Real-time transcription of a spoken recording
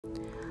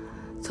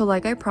So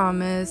like I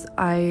promised,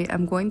 I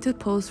am going to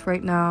post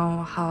right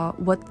now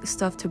what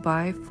stuff to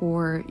buy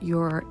for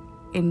your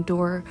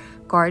indoor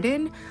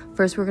garden.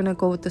 First, we're gonna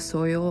go with the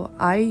soil.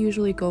 I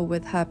usually go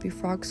with Happy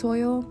Frog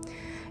soil.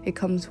 It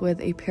comes with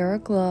a pair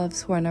of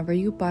gloves whenever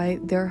you buy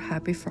their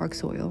Happy Frog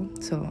soil.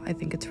 So I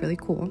think it's really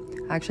cool.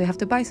 I actually have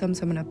to buy some,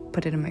 so I'm gonna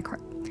put it in my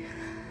cart.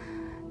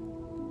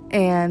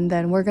 And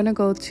then we're gonna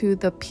go to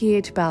the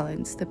pH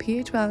balance. The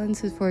pH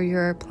balance is for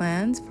your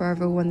plants. For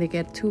when they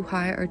get too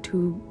high or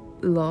too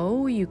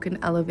low, you can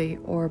elevate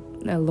or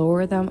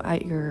lower them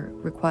at your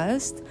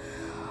request.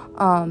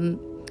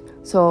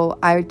 So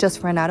I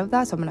just ran out of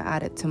that, so I'm gonna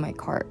add it to my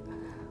cart.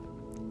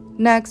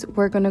 Next,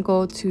 we're gonna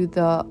go to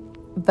the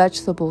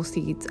vegetable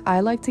seeds.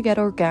 I like to get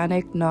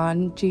organic,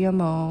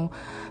 non-GMO,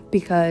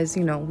 because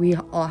we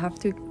all have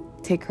to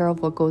take care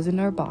of what goes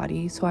in our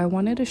body. So I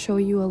wanted to show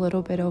you a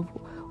little bit of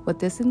what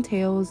this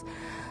entails.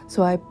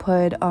 So I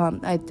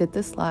did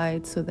the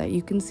slide so that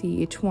you can see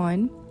each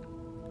one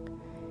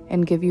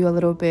and give you a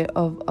little bit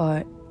of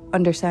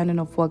understanding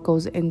of what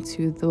goes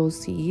into those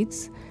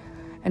seeds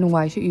and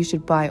why you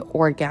should buy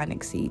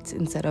organic seeds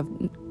instead of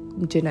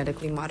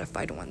genetically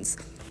modified ones.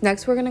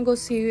 Next, we're gonna go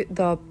see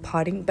the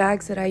potting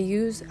bags that I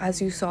use.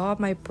 As you saw,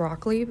 my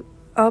broccoli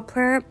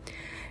plant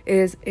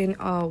is in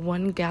a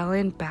 1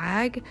 gallon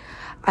bag.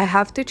 I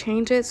have to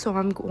change it, so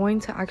I'm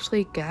going to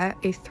actually get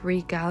a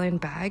 3 gallon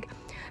bag.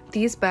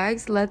 These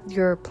bags let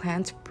your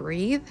plants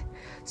breathe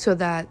so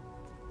that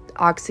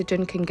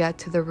oxygen can get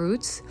to the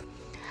roots,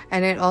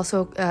 and it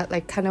also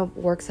kind of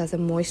works as a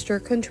moisture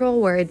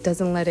control, where it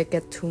doesn't let it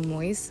get too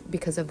moist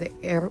because of the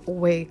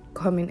airway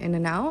coming in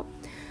and out.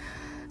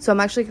 So I'm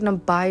actually gonna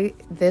buy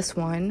this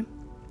one.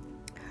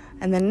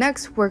 And then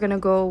next, we're gonna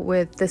go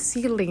with the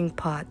seedling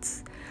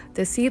pots.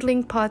 The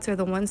seedling pots are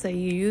the ones that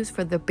you use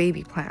for the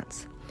baby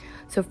plants.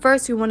 So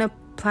first, you want to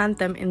plant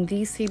them in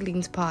these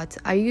seedlings pots.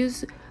 I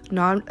use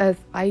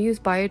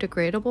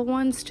biodegradable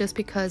ones just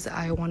because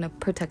I want to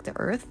protect the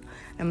earth.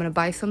 I'm gonna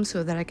buy some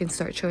so that I can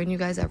start showing you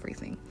guys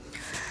everything.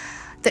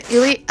 The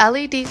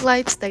LED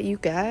lights that you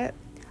get,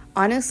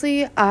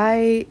 honestly,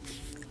 I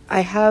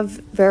have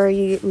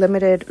very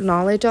limited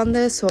knowledge on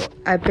this, so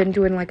I've been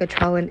doing like a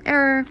trial and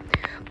error,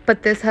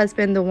 but this has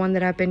been the one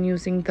that I've been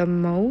using the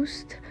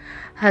most,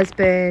 has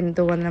been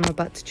the one that I'm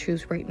about to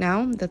choose right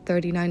now, the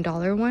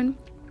 $39 one.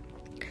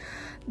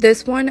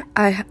 This one,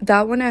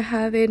 that one I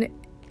have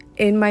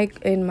in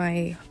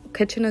my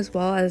kitchen as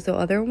well as the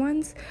other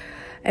ones,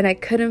 and I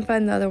couldn't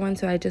find the other one,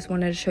 so I just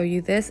wanted to show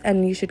you this.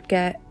 And you should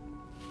get